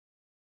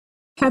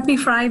Happy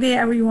Friday,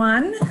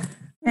 everyone,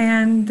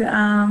 and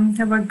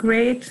have a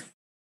great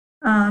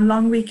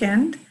long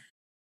weekend.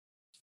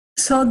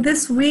 So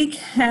this week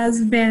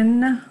has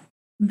been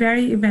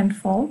very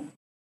eventful,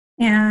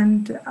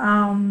 and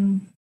I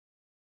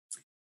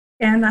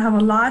have a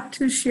lot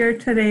to share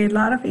today, a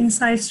lot of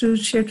insights to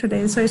share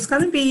today. So it's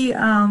going to be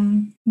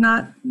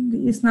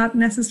it's not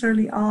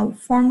necessarily all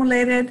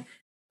formulated,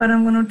 but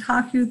I'm going to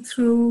talk you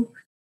through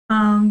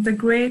the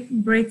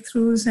great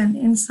breakthroughs and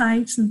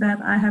insights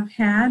that I have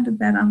had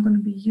that I'm going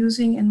to be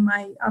using in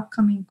my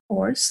upcoming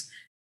course.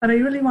 But I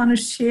really want to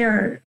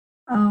share,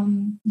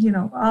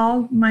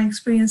 all my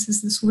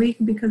experiences this week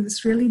because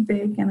it's really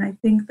big, and I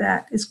think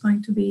that it's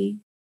going to be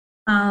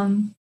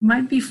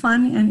might be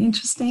fun and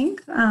interesting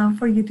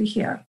for you to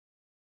hear.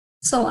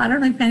 So I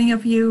don't know if any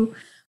of you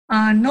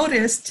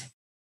noticed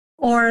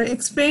or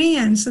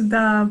experienced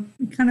the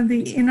kind of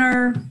the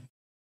inner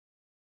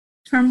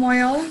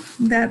turmoil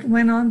that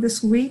went on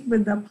this week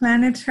with the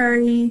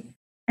planetary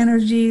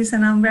energies,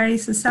 and I'm very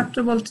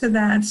susceptible to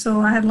that. So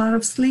I had a lot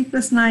of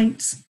sleepless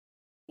nights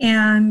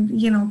and,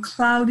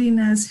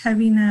 cloudiness,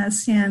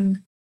 heaviness,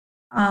 and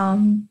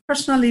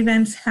personal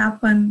events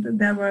happened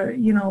that were,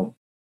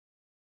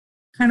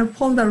 kind of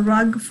pulled the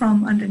rug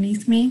from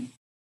underneath me.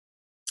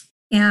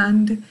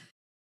 And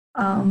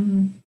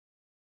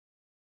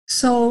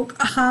so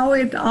how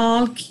it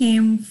all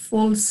came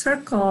full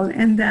circle,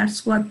 and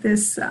that's what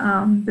this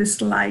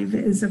live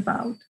is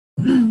about.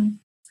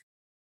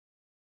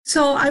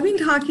 So I've been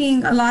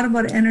talking a lot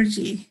about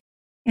energy,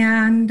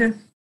 and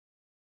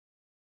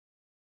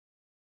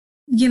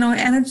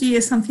energy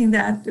is something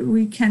that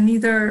we can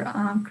neither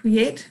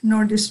create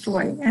nor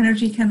destroy.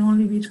 Energy can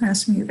only be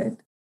transmuted.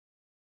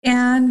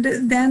 And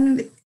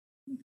then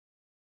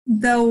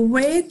the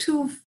way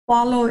to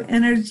follow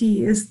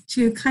energy is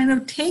to kind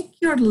of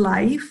take your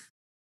life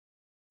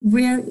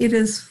where it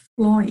is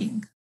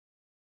flowing.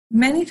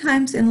 Many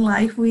times in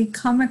life, we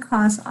come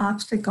across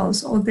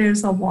obstacles or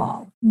there's a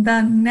wall.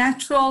 The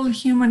natural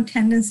human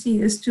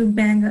tendency is to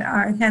bang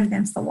our head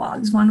against the wall,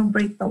 is want to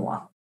break the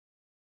wall.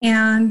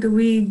 And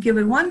we give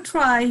it one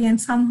try, and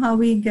somehow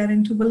we get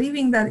into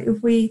believing that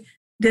if we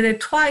did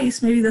it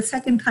twice, maybe the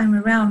second time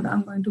around,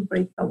 I'm going to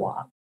break the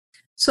wall.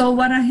 So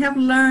what I have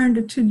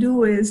learned to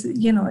do is,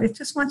 it's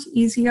just much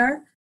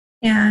easier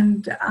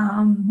and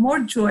more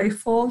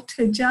joyful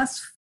to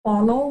just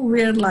follow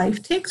where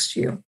life takes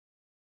you.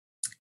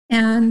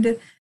 And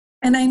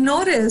I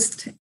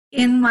noticed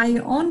in my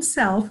own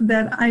self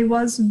that I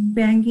was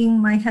banging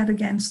my head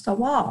against the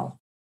wall.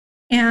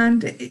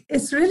 And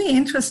it's really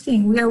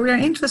interesting. We are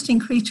interesting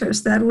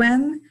creatures that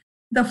when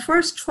the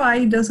first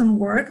try doesn't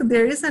work,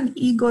 there is an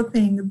ego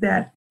thing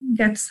that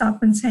gets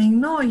up and saying,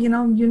 no,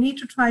 you need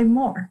to try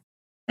more.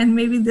 And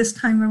maybe this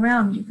time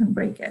around you can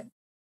break it.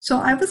 So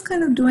I was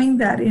kind of doing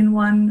that in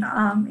one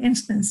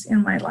instance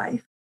in my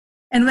life.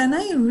 And when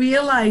I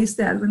realized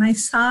that, when I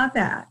saw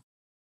that,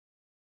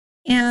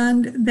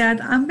 and that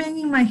I'm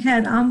banging my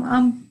head,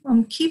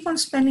 I'm keep on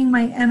spending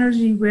my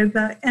energy where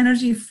the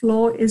energy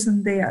flow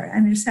isn't there,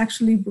 and it's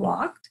actually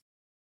blocked.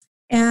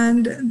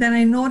 And then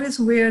I noticed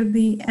where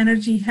the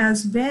energy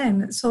has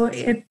been. So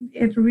it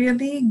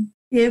really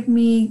gave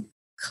me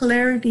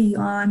clarity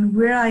on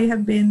where I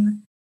have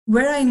been,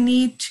 where I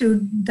need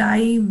to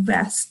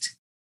divest,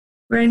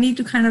 where I need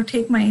to kind of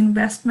take my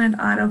investment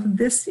out of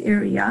this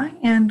area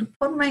and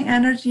put my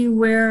energy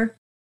where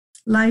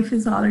life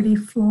is already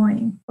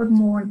flowing, put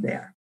more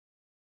there.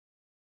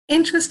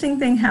 Interesting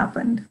thing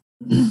happened.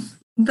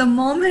 The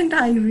moment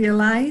I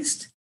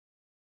realized,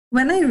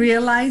 when I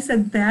realized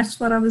that that's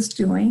what I was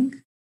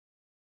doing,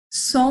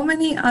 so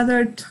many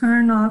other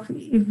turn-off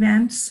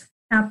events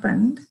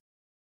happened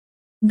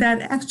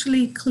that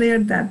actually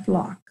cleared that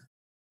block.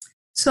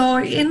 So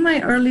in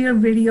my earlier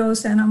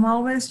videos, and I'm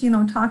always,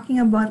 talking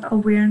about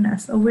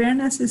awareness.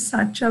 Awareness is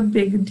such a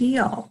big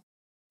deal.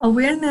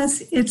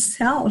 Awareness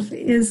itself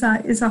is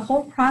a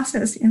whole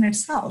process in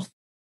itself.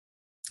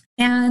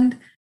 And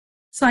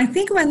so I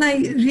think when I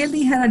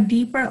really had a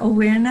deeper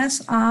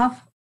awareness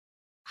of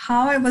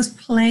how I was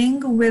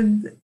playing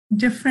with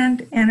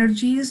different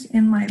energies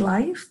in my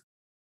life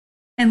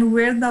and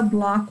where the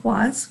block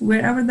was,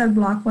 wherever that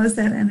block was,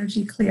 that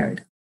energy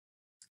cleared.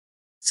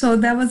 So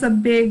that was a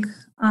big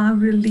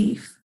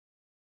relief,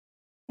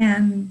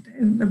 and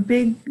a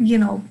big,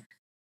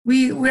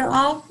 we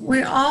all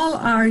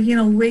are,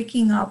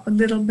 waking up a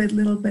little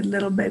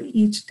bit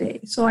each day.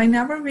 So I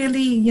never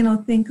really,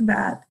 think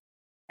that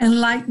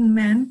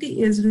enlightenment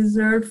is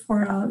reserved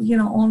for,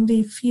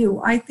 only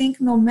few. I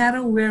think no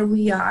matter where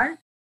we are,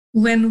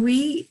 when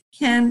we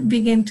can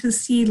begin to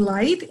see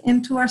light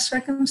into our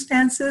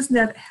circumstances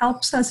that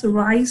helps us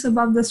rise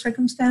above the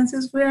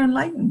circumstances, we're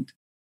enlightened.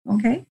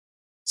 Okay.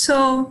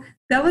 So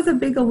that was a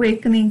big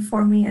awakening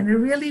for me, and it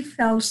really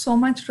felt so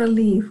much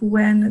relief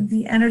when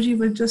the energy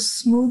was just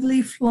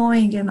smoothly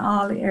flowing in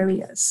all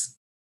areas.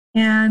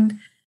 And,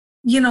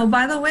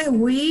 by the way,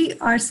 we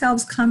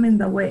ourselves come in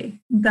the way.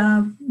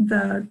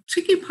 The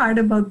tricky part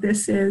about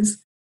this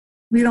is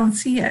we don't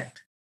see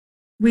it.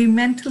 We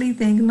mentally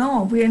think,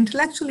 no, we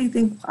intellectually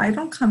think, I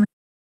don't come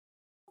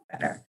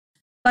better.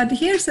 But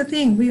here's the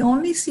thing, we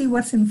only see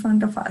what's in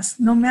front of us.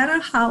 No matter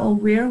how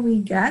aware we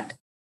get,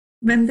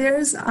 when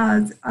there's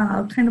a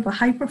kind of a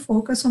hyper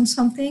focus on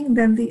something,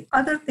 then the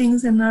other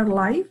things in our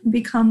life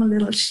become a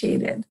little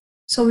shaded,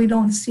 so we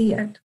don't see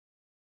it.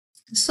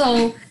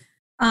 So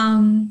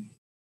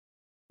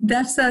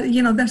that's a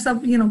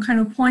kind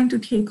of point to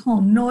take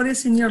home.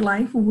 Notice in your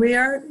life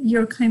where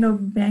you're kind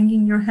of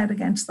banging your head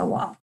against the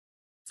wall.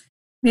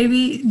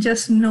 Maybe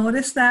just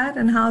notice that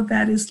and how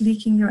that is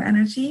leaking your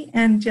energy,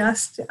 and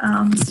just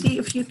see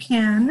if you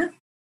can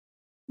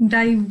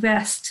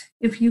divest,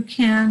 if you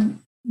can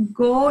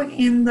go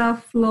in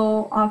the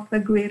flow of the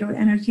greater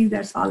energy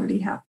that's already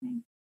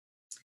happening.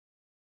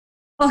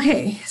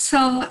 Okay,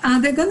 so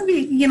they're going to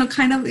be,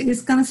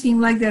 it's going to seem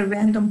like they're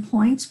random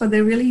points, but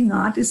they're really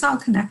not. It's all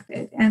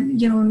connected.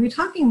 And, when we're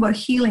talking about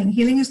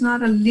healing is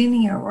not a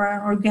linear or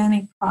an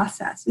organic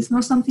process. It's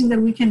not something that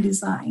we can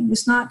design.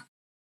 It's not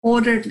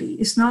orderly.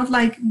 It's not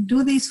like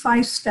do these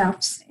 5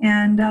 steps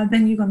and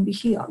then you're going to be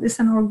healed. It's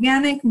an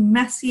organic,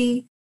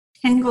 messy,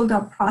 tangled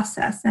up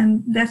process.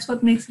 And that's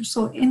what makes it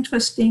so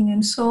interesting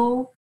and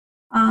so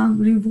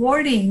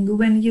rewarding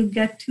when you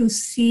get to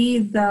see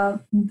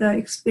the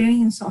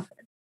experience of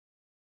it.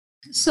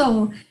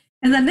 So,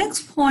 and the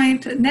next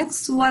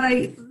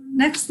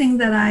thing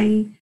that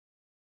I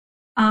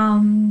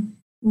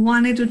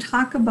wanted to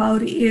talk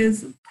about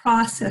is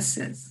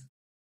processes.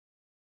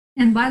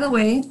 And by the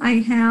way,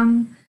 I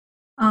am,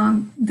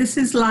 this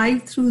is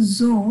live through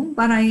Zoom,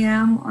 but I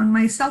am on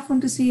my cell phone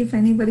to see if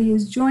anybody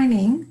is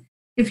joining.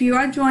 If you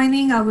are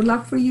joining, I would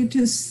love for you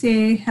to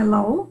say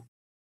hello.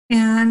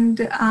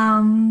 And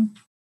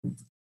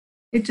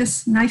it's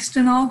just nice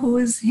to know who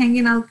is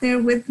hanging out there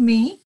with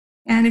me.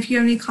 And if you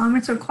have any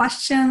comments or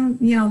questions,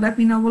 let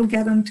me know. We'll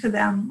get into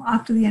them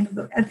at the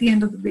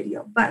end of the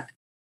video. But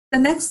the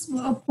next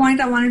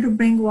point I wanted to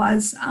bring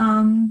was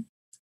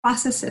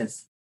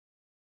processes.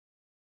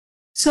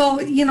 So,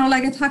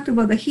 like I talked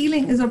about, the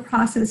healing is a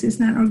process. It's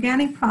not an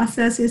organic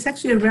process. It's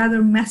actually a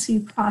rather messy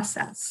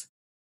process.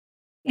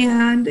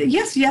 And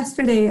yes,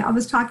 yesterday I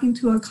was talking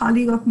to a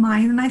colleague of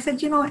mine, and I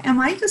said, am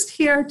I just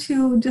here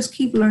to just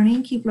keep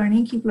learning, keep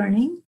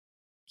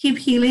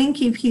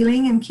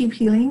healing, and keep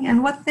healing?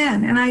 And what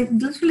then? And I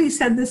literally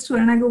said this to her,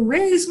 and I go,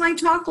 where is my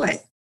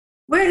chocolate?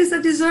 Where is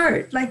the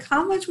dessert? Like,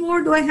 how much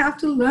more do I have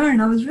to learn?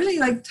 I was really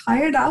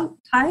tired out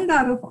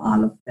of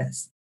all of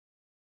this.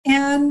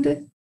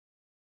 And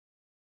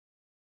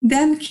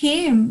then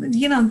came,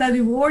 the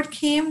reward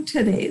came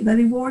today. The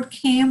reward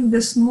came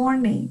this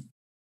morning.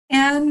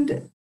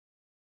 And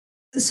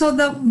so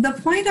the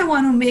point I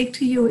want to make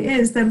to you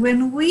is that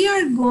when we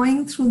are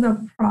going through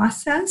the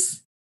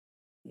process,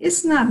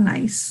 it's not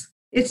nice.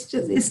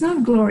 It's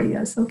not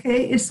glorious,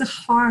 okay? It's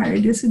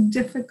hard, it's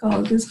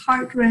difficult, it's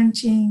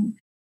heart-wrenching.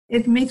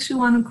 It makes you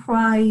want to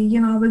cry.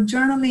 I was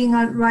journaling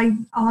right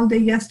all day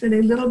yesterday,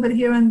 a little bit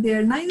here and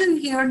there, neither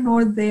here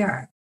nor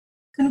there.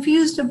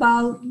 Confused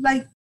about,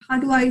 how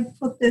do I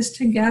put this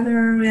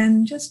together?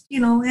 And just,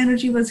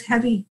 energy was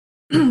heavy.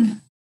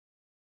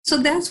 So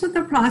that's what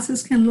the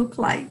process can look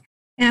like.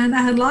 And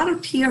I had a lot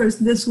of tears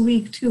this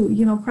week too,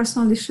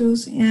 personal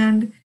issues.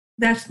 And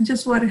that's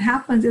just what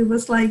happens. It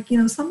was like,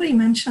 somebody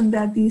mentioned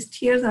that these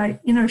tears are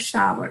inner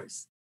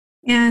showers.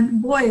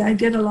 And boy, I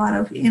did a lot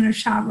of inner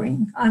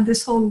showering on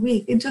this whole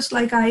week. It just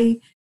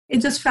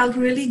felt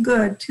really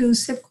good to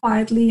sit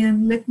quietly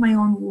and lick my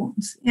own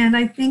wounds. And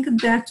I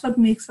think that's what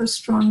makes us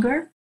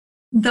stronger.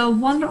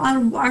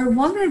 Our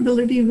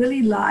vulnerability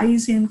really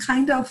lies in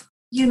kind of,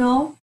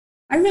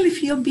 I really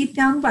feel beat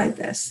down by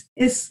this.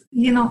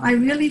 I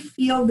really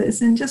feel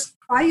this, and just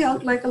cry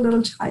out like a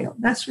little child.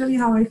 That's really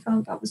how I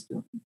felt I was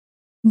doing.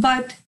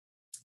 But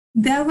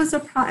there was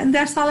and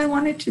that's all I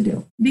wanted to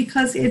do,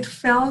 because it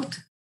felt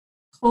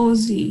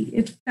cozy.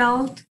 It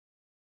felt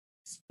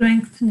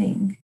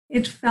strengthening.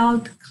 It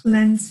felt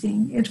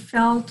cleansing. It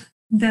felt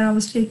that I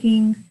was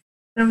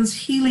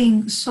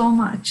healing so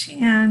much.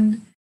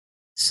 And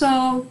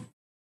so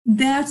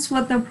that's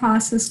what the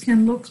process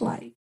can look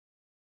like.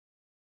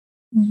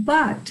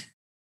 But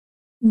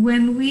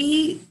when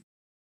we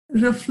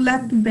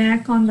reflect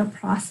back on the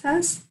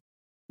process,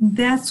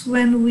 that's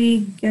when we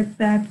get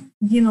that,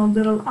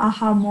 little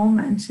aha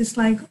moment. It's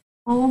like,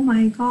 oh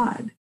my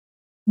God,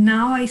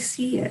 now I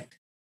see it.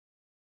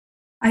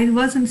 I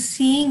wasn't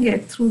seeing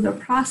it through the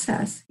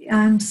process.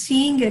 I'm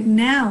seeing it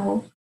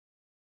now.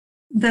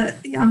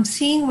 I'm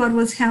seeing what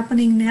was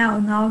happening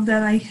now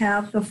that I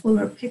have the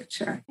fuller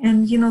picture.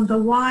 And, the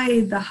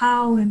why, the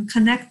how, and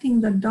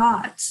connecting the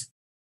dots.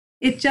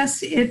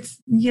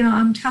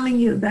 I'm telling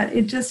you that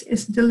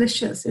it's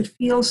delicious. It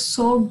feels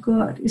so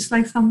good. It's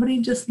like somebody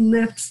just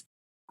lifts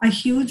a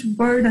huge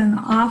burden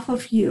off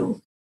of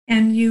you,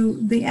 and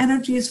the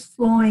energy is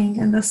flowing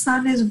and the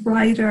sun is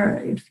brighter.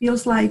 It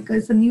feels like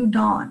it's a new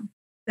dawn.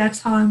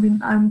 That's how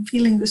I'm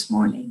feeling this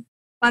morning.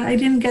 But I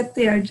didn't get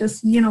there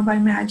just, by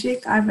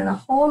magic. I've had a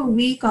whole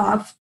week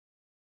of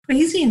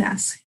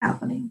craziness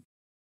happening.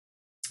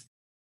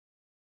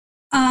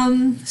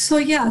 So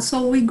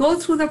we go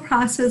through the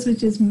process,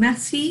 which is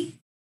messy.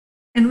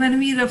 And when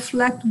we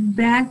reflect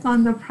back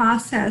on the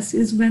process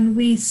is when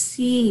we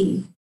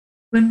see,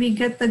 when we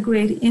get the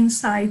great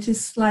insight,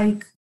 it's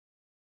like,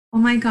 oh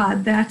my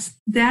God,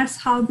 that's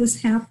how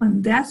this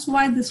happened. That's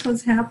why this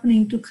was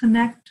happening, to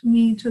connect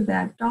me to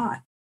that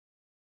dot.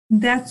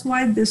 That's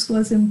why this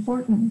was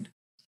important.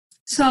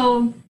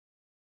 So,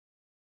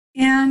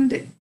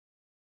 and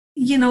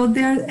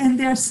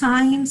there are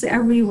signs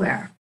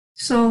everywhere.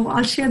 So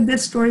I'll share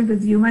this story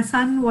with you. My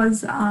son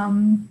was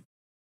I'm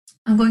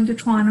going to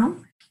Toronto,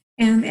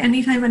 and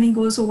anytime when he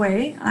goes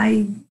away,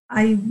 I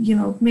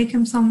make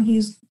him some.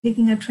 He's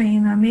taking a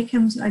train.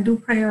 I do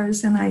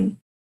prayers, and I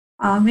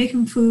make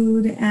him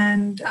food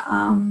and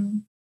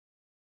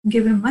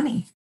give him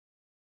money.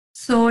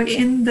 So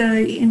in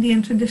the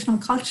Indian traditional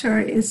culture,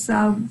 is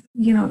I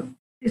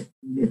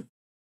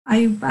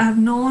have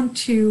known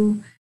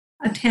to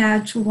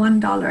attach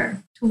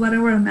 $1 to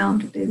whatever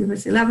amount it is. It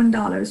was $11,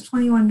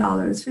 $21,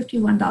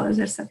 $51,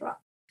 etc.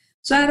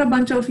 So I had a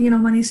bunch of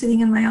money sitting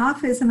in my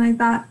office, and I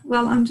thought,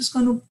 well, I'm just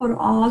going to put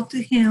all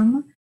to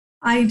him.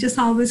 I just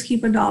always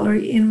keep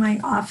 $1 in my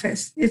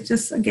office. It's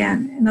just,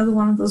 again, another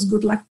one of those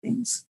good luck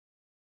things.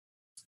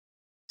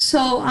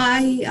 So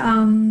I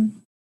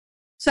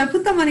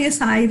put the money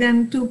aside,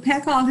 and to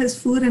pack all his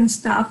food and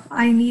stuff,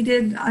 I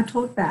needed a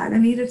tote bag. I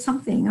needed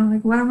something. I'm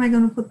like, what am I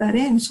going to put that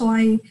in? So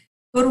I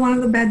go to one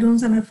of the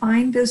bedrooms, and I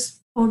find this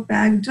tote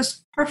bag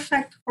just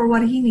perfect for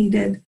what he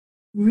needed.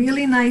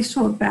 Really nice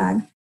tote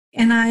bag.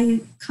 And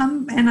I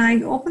come and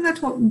I open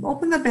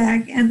the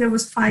bag, and there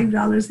was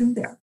 $5 in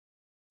there.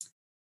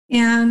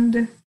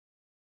 And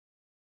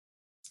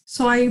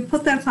so I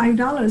put that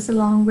 $5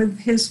 along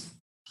with his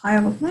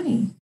pile of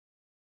money.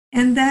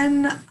 And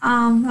then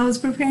I was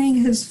preparing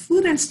his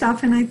food and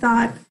stuff, and I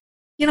thought,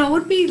 it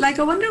would be like,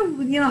 I wonder,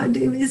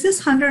 is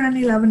this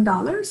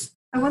 $111?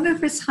 I wonder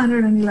if it's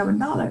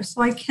 $111.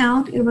 So I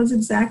count, it was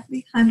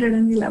exactly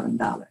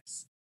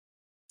 $111.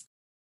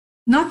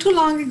 Not too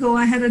long ago,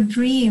 I had a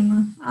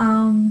dream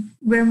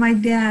where my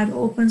dad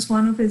opens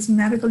one of his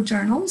medical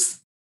journals.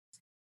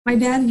 My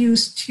dad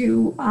used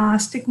to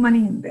stick money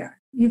in there.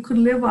 You could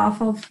live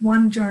off of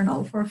one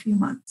journal for a few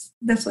months.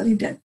 That's what he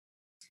did.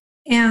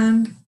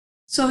 And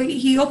so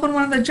he opened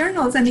one of the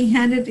journals, and he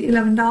handed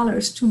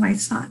 $11 to my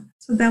son.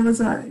 So that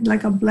was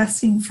like a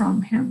blessing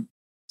from him.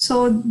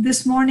 So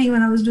this morning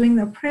when I was doing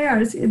the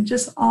prayers, it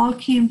just all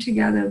came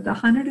together. The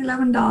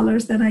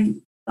 $111 that I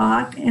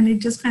thought, and it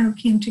just kind of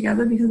came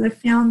together because I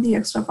found the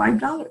extra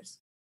 $5.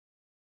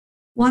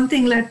 One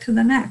thing led to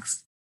the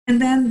next. And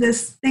then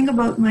this thing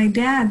about my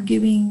dad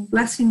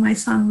blessing my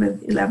son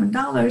with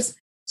 $11.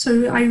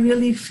 So I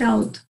really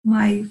felt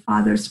my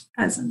father's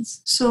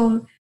presence.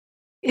 So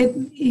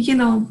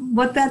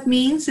what that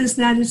means is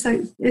that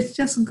it's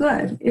just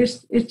good.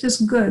 It's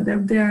just good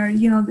that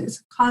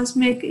there's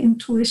cosmic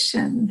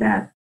intuition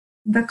that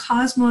the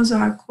cosmos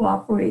are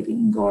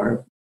cooperating,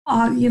 or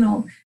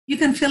you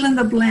can fill in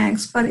the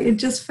blanks, but it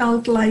just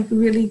felt like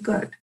really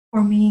good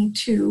for me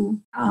to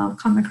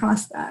come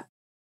across that.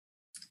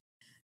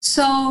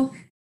 So,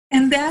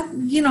 and that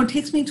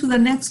takes me to the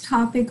next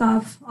topic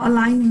of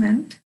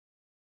alignment.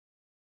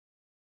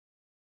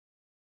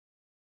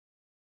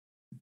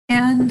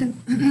 And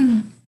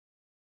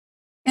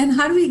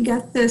how do we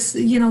get this,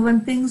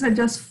 when things are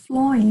just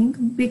flowing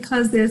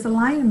because there's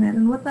alignment?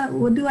 And what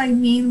do I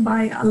mean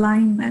by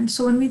alignment?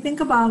 So when we think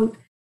about,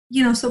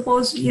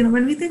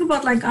 when we think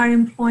about like our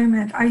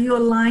employment, are you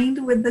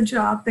aligned with the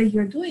job that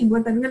you're doing?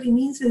 What that really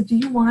means is, do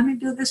you want to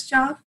do this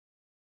job?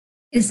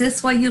 Is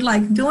this what you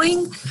like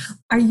doing?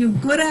 Are you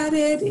good at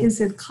it? Is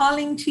it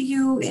calling to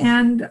you?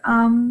 And,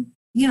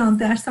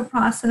 that's the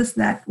process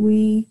that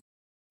we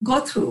go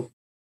through.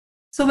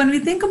 So when we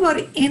think about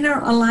inner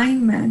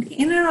alignment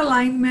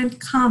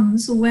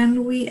comes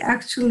when we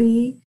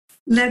actually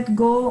let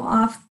go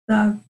of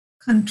the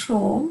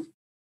control.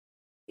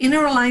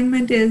 Inner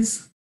alignment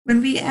is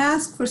when we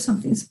ask for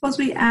something. Suppose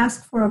we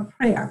ask for a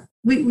prayer.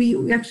 We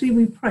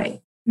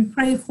pray. We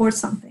pray for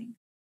something.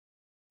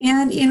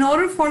 And in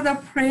order for the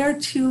prayer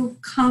to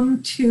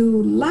come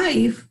to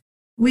life,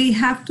 we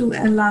have to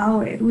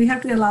allow it. We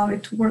have to allow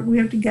it to work. We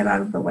have to get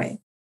out of the way.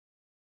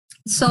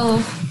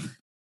 So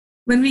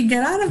when we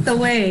get out of the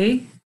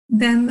way,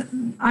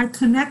 then our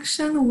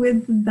connection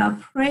with the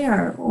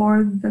prayer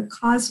or the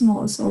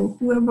cosmos or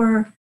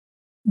whoever,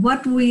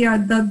 what we are,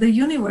 the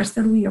universe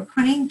that we are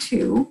praying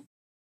to,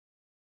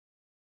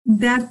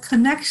 that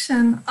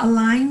connection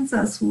aligns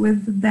us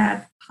with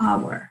that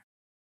power.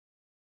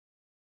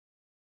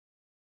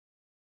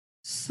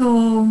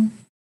 So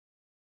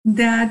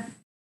that,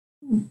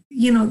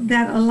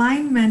 that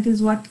alignment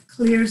is what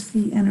clears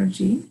the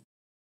energy.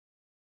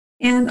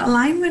 And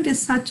alignment is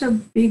such a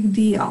big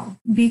deal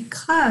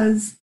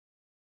because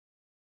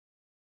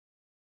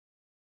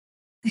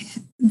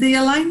the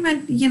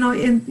alignment,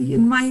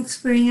 in my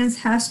experience,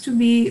 has to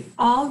be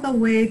all the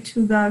way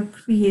to the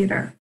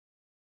creator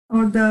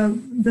or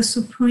the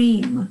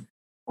supreme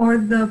or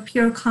the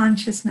pure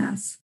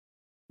consciousness.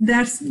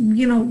 That's,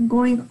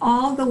 going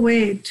all the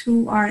way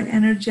to our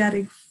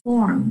energetic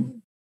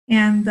form.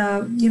 and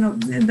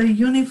the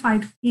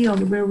unified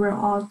field where we're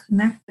all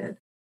connected.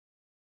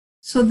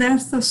 So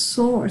that's the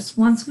source.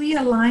 Once we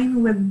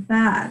align with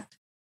that,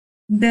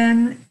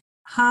 then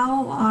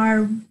how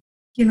our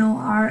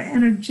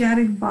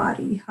energetic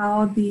body,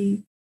 how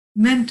the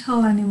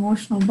mental and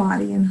emotional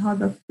body, and how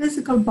the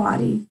physical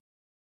body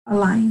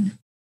align.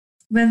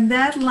 When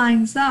that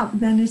lines up,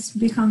 then it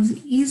becomes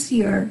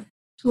easier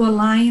to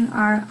align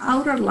our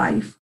outer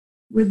life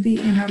with the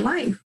inner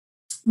life.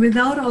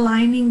 Without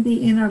aligning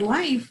the inner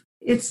life,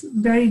 it's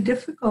very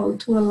difficult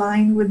to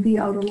align with the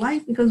outer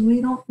life because we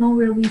don't know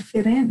where we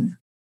fit in.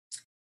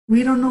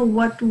 We don't know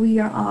what we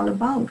are all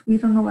about. We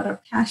don't know what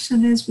our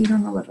passion is. We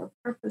don't know what our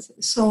purpose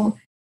is. So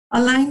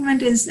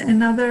alignment is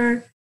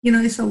another,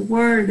 it's a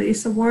word.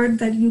 It's a word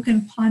that you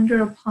can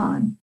ponder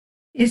upon.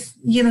 It's,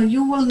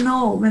 you will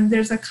know when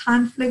there's a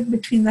conflict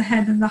between the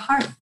head and the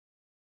heart.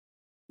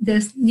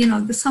 There's,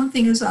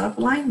 something is out of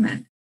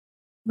alignment.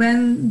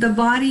 When the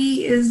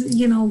body is,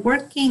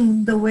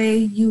 working the way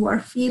you are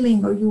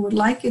feeling or you would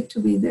like it to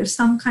be, there's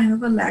some kind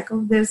of a lack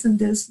of this and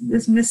this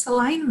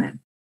misalignment.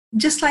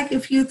 Just like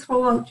if you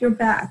throw out your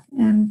back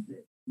and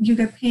you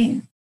get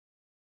pain,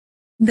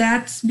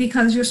 that's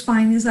because your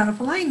spine is out of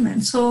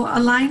alignment. So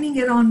aligning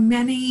it on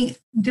many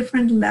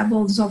different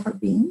levels of our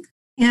being.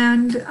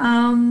 And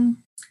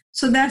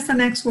so that's the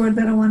next word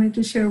that I wanted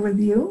to share with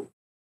you.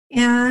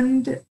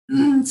 And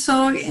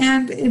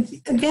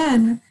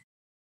again,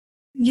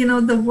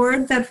 the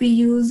word that we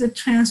use,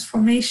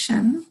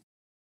 transformation,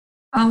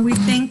 we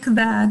think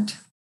that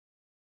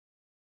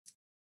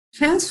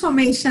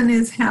transformation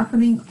is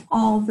happening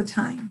all the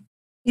time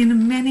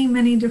in many,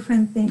 many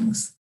different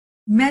things,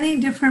 many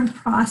different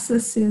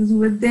processes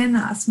within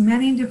us,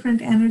 many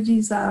different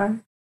energies are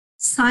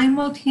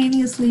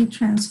simultaneously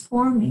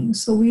transforming.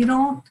 So we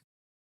don't,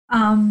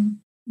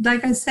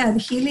 like I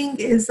said, healing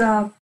is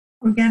a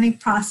organic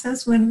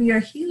process. When we are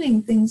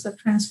healing, things are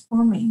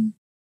transforming.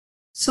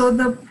 So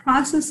the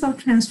process of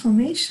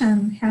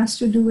transformation has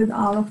to do with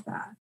all of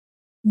that.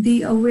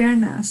 The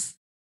awareness,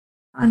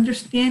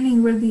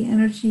 understanding where the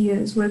energy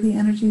is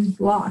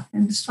blocked,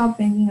 and stop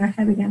banging our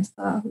head against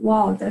the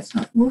wall that's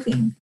not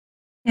moving.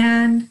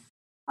 And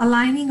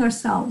aligning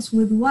ourselves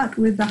with what?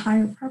 With the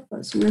higher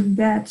purpose, with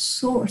that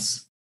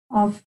source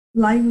of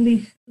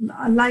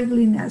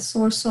liveliness,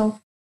 source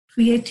of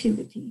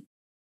creativity.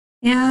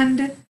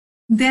 And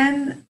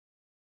then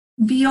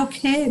be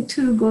okay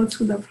to go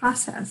through the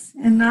process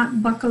and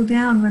not buckle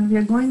down when we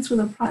are going through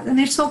the process. And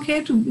it's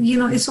okay to,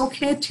 it's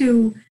okay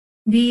to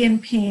be in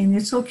pain.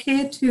 It's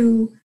okay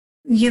to,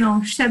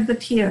 shed the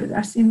tear.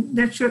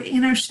 That's your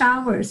inner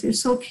showers.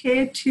 It's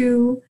okay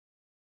to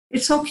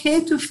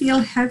feel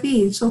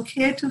heavy. It's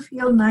okay to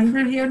feel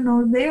neither here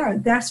nor there.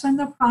 That's when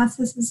the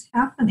process is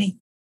happening.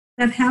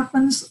 That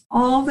happens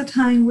all the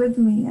time with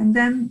me. And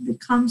then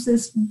becomes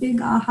this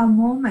big aha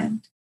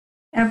moment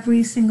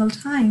every single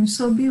time.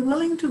 So be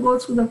willing to go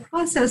through the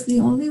process. The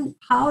only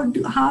how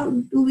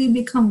do we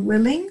become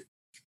willing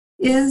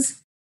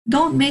is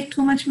don't make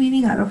too much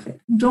meaning out of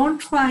it. Don't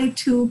try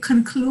to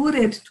conclude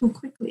it too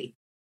quickly.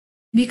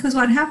 Because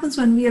what happens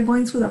when we are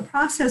going through the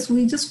process,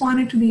 we just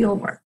want it to be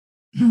over.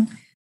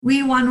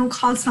 We want to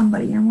call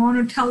somebody and want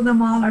to tell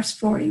them all our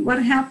story.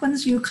 What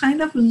happens, you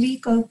kind of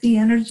leak out the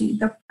energy,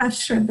 the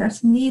pressure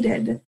that's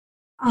needed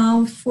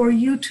for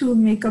you to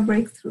make a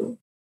breakthrough.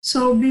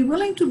 So be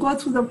willing to go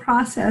through the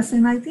process.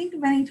 And I think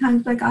many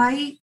times, like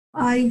I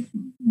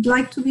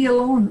like to be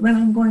alone when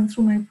I'm going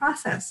through my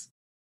process.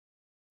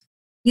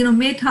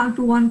 May talk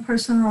to one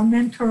person or a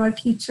mentor or a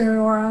teacher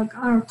or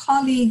a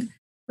colleague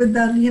with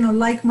the,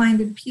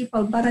 like-minded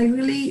people. But I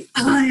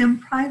am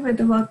private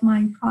about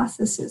my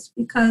processes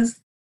because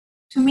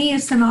to me,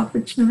 it's an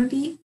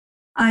opportunity.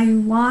 I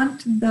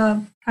want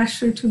the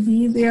pressure to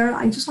be there.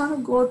 I just want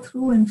to go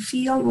through and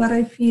feel what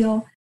I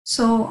feel.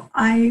 So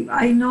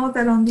I know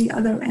that on the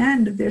other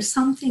end, there's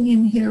something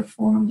in here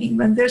for me.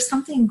 When there's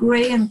something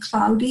gray and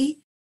cloudy,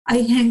 I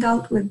hang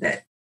out with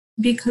it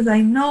because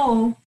I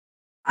know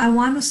I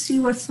want to see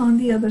what's on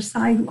the other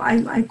side.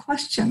 I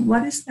question,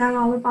 what is that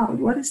all about?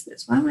 What is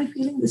this? Why am I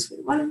feeling this way?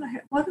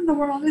 What in the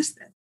world is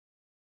this?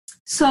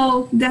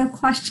 So that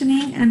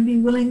questioning and be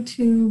willing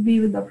to be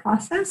with the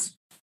process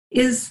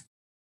is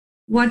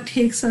what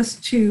takes us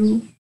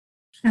to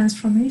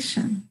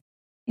transformation.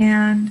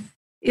 And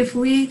if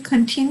we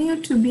continue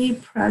to be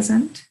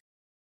present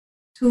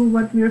to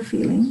what we're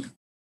feeling,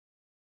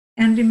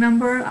 and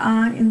remember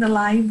in the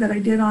live that I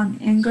did on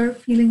anger,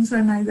 feelings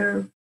are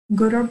neither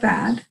good or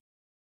bad.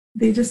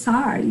 They just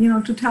are.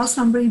 To tell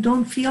somebody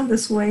don't feel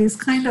this way is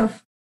kind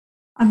of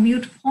a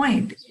mute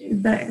point.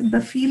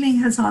 The feeling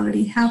has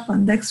already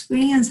happened. The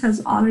experience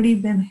has already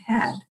been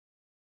had.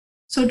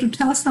 So to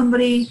tell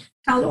somebody,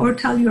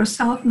 tell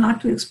yourself not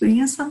to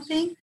experience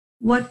something,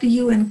 what do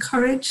you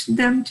encourage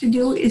them to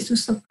do is to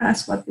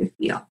suppress what they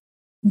feel.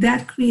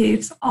 That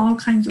creates all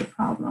kinds of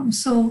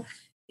problems. So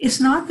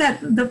it's not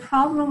that the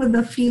problem with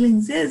the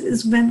feelings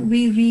is when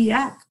we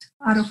react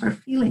out of our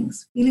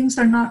feelings. Feelings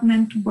are not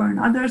meant to burn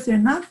others. They're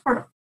not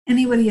for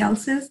anybody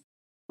else's.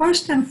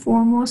 First and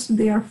foremost,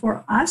 they are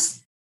for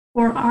us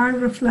for our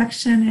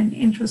reflection and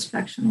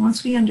introspection.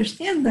 Once we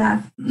understand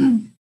that,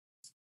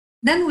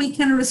 then we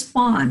can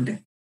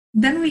respond.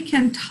 Then we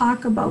can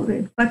talk about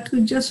it. But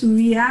to just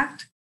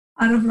react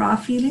out of raw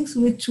feelings,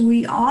 which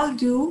we all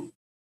do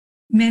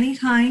many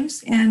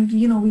times, and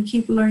we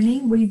keep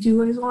learning, we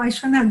do is, oh, I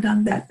shouldn't have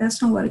done that.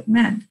 That's not what it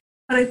meant.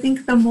 But I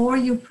think the more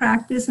you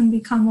practice and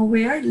become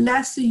aware,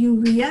 less you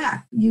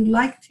react. You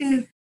like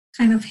to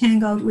kind of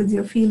hang out with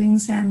your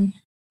feelings and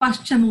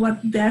question what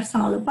that's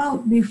all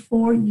about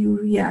before you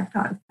react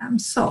out of them.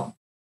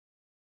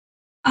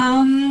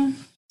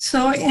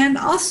 And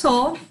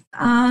also,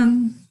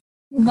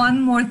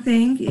 one more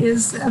thing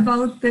is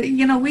about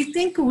we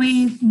think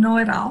we know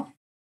it all.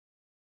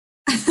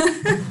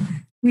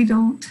 We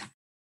don't.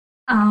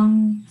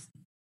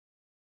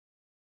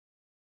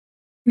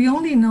 We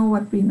only know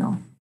what we know.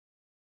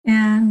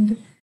 And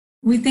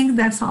we think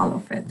that's all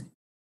of it.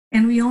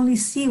 And we only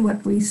see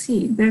what we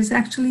see. There's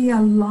actually a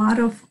lot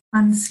of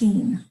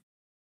unseen.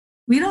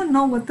 We don't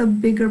know what the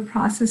bigger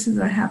processes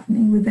are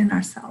happening within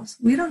ourselves.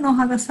 We don't know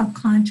how the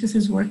subconscious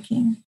is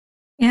working.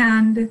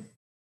 And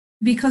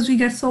because we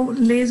get so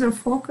laser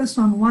focused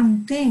on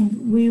one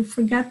thing, we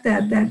forget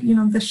that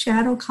the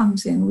shadow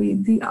comes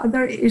in. The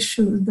other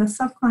issues, the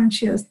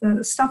subconscious,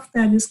 the stuff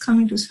that is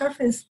coming to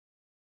surface,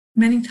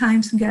 many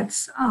times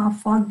gets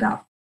fogged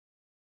up.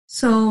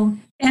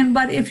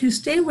 But if you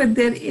stay with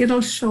it,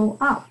 it'll show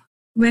up.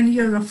 When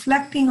you're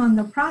reflecting on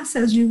the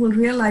process, you will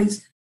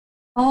realize,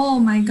 oh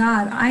my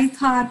God, I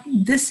thought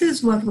this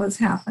is what was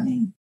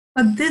happening,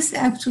 but this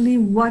actually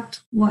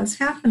what was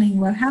happening,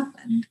 what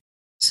happened.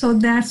 So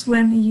that's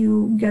when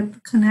you get to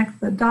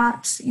connect the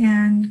dots,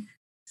 and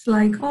it's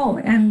like, oh,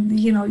 and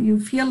you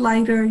feel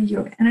lighter,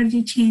 your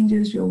energy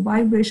changes, your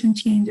vibration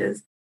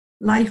changes,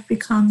 life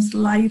becomes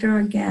lighter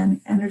again,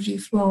 energy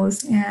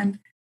flows. And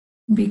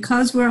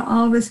because we're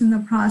always in the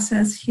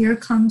process, here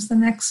comes the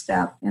next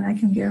step. And I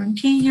can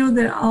guarantee you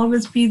there'll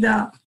always be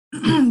the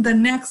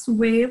next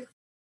wave.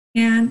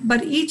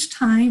 But each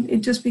time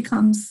it just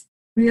becomes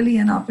really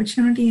an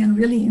opportunity and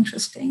really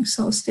interesting.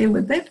 So stay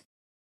with it.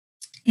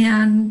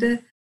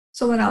 And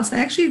so what else? I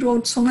actually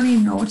wrote so many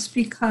notes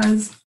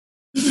because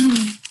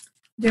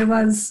there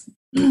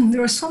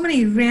were so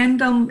many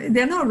random,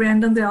 they're not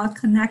random, they're all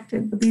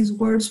connected, but these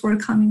words were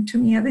coming to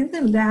me. I think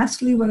that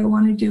lastly, what I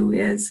want to do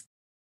is,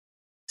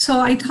 so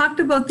I talked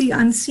about the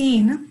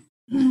unseen.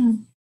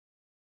 The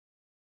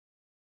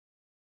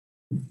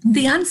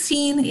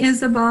unseen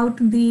is about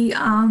the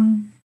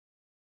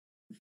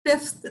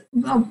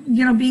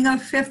being a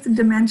fifth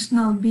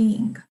dimensional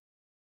being.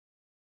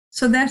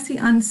 So that's the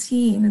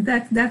unseen.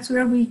 That's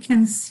where we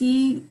can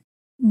see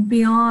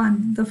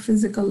beyond the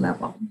physical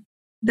level.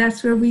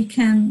 That's where we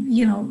can,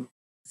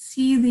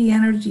 see the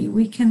energy.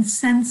 We can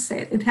sense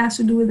it. It has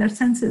to do with our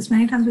senses.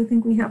 Many times we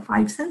think we have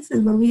 5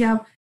 senses, but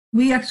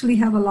we actually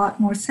have a lot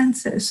more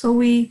senses. So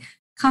we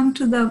come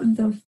to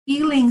the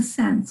feeling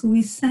sense.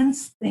 We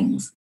sense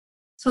things.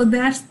 So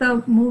that's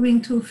the moving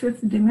to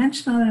fifth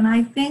dimensional. And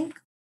I think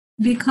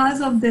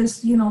because of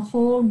this,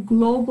 whole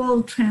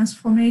global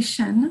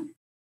transformation,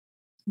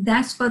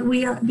 that's what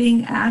we are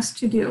being asked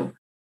to do.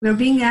 We're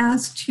being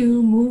asked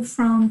to move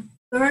from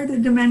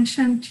third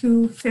dimension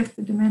to fifth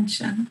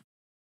dimension.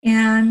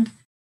 And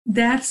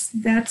that's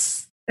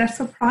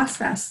a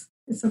process.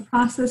 It's a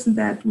process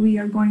that we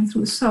are going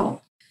through.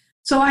 So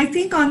I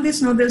think on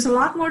this note, there's a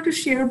lot more to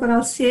share, but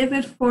I'll save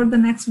it for the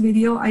next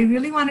video. I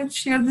really wanted to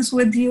share this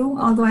with you,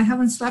 although I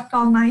haven't slept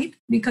all night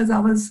because I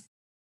was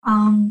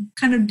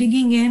kind of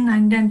digging in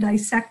and then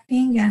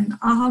dissecting, and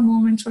aha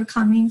moments were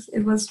coming.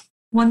 It was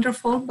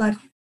wonderful, but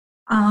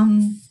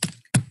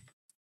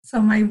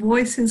so my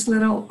voice is a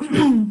little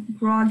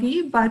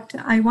groggy, but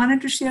I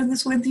wanted to share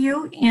this with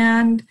you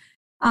and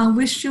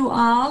wish you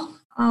all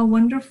a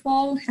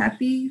wonderful,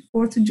 happy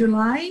 4th of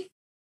July.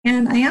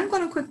 And I am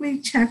going to quickly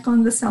check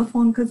on the cell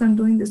phone because I'm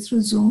doing this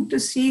through Zoom to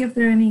see if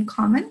there are any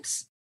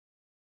comments.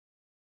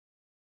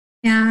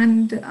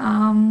 And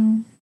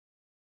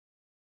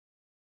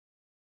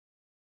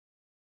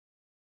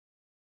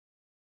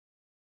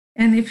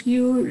if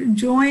you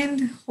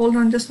joined, hold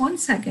on just one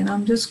second.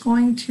 I'm just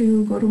going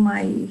to go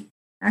to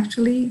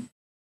actually,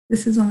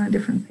 this is on a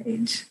different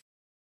page.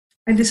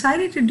 I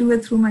decided to do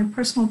it through my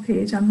personal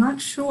page. I'm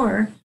not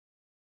sure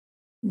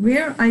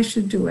where I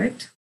should do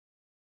it.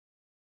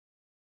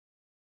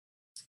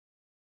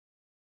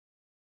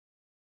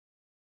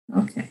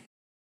 Okay.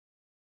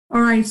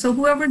 All right. So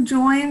whoever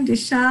joined,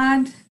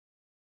 Ishad,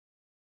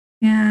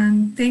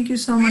 and thank you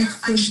so much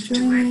for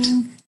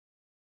joining.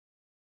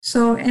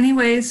 So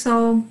anyway,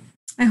 so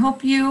I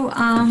hope you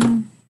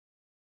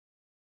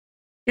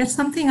get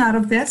something out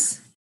of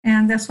this,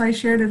 and that's why I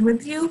shared it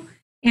with you.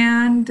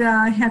 And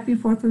happy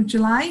 4th of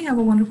July. Have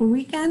a wonderful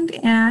weekend,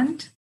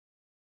 and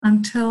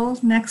until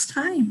next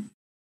time.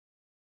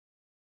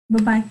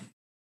 Bye-bye.